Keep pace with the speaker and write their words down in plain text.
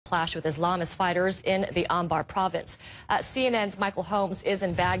clashed with Islamist fighters in the Anbar province. CNN's Michael Holmes is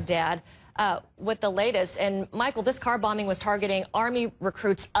in Baghdad with the latest. And Michael, this car bombing was targeting army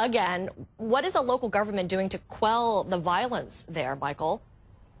recruits again. What is the local government doing to quell the violence there, Michael?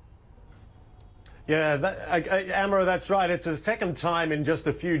 Yeah, Amara, that's right. It's the second time in just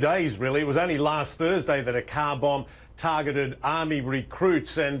a few days, really. It was only last Thursday that a car bomb targeted army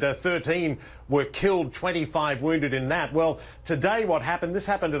recruits, and 13 were killed, 25 wounded in that. Well, today what happened, this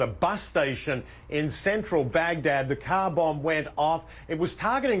happened at a bus station in central Baghdad. The car bomb went off. It was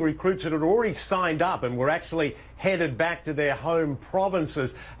targeting recruits that had already signed up and were actually headed back to their home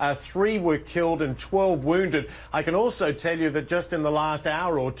provinces. 3 were killed and 12 wounded. I can also tell you that just in the last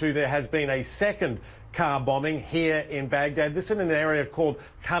hour or two, there has been a second car bombing here in Baghdad. This is in an area called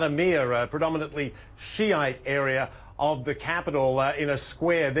Qadamir, a predominantly Shiite area of the capital, in a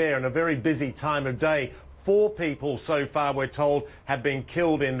square there, in a very busy time of day. 4 people so far, we're told, have been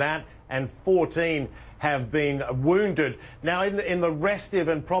killed in that, and 14 have been wounded. Now, in the restive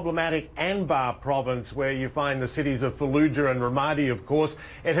and problematic Anbar province, where you find the cities of Fallujah and Ramadi, of course,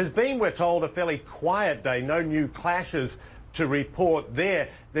 it has been, we're told, a fairly quiet day. No new clashes to report there.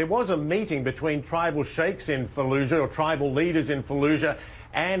 There was a meeting between tribal sheikhs in Fallujah, or tribal leaders in Fallujah,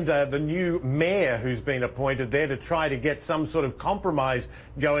 and the new mayor who's been appointed there to try to get some sort of compromise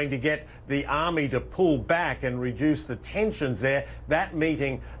going to get the army to pull back and reduce the tensions there. That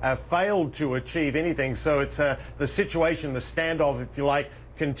meeting failed to achieve anything, so it's the situation, the standoff, if you like,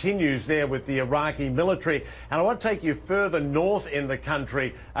 continues there with the Iraqi military. And I want to take you further north in the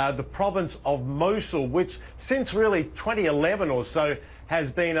country, the province of Mosul, which since really 2011 or so has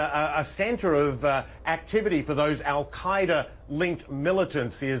been a centre of activity for those al-Qaeda-linked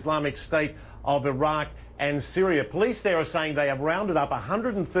militants, the Islamic State of Iraq and Syria. Police there are saying they have rounded up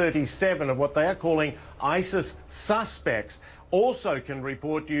 137 of what they are calling ISIS suspects. Also can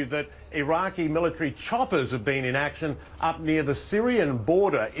report to you that Iraqi military choppers have been in action up near the Syrian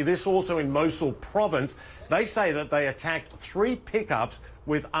border, this also in Mosul province. They say that they attacked 3 pickups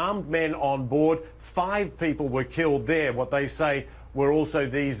with armed men on board. 5 people were killed there. What they say were also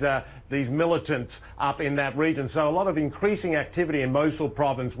these militants up in that region. So a lot of increasing activity in Mosul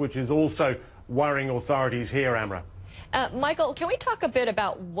province, which is also worrying authorities here, Amra. Michael, can we talk a bit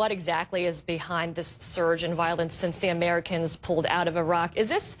about what exactly is behind this surge in violence since the Americans pulled out of Iraq? Is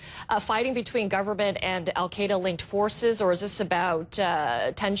this fighting between government and al-Qaeda-linked forces, or is this about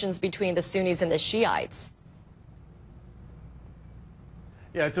tensions between the Sunnis and the Shiites?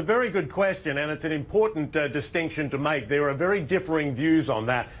 Yeah, it's a very good question, and it's an important distinction to make. There are very differing views on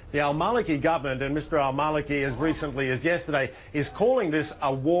that. The al-Maliki government, and Mr. al-Maliki as recently as yesterday, is calling this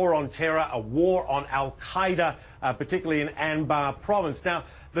a war on terror, a war on al-Qaeda, particularly in Anbar province. Now,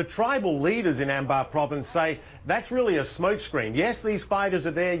 the tribal leaders in Anbar province say that's really a smokescreen. Yes, these fighters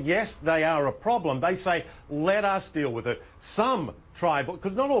are there. Yes, they are a problem. They say, let us deal with it. Some tribal,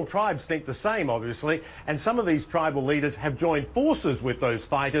 because not all tribes think the same, obviously, and some of these tribal leaders have joined forces with those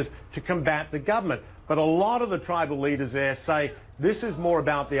fighters to combat the government. But a lot of the tribal leaders there say this is more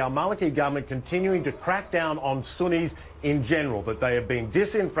about the al-Maliki government continuing to crack down on Sunnis in general, that they have been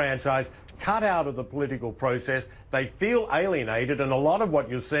disenfranchised, cut out of the political process. They feel alienated, and a lot of what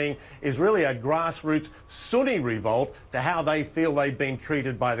you're seeing is really a grassroots Sunni revolt to how they feel they've been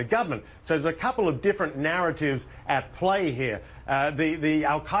treated by the government. So there's a couple of different narratives at play here. The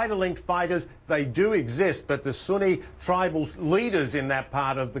al-Qaeda-linked fighters, they do exist, but the Sunni tribal leaders in that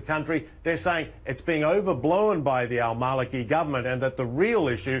part of the country, they're saying it's being overblown by the al-Maliki government, and that the real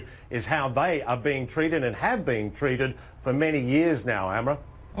issue is how they are being treated and have been treated for many years now, Amra.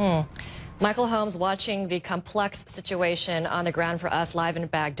 Michael Holmes watching the complex situation on the ground for us live in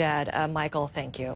Baghdad. Michael, thank you.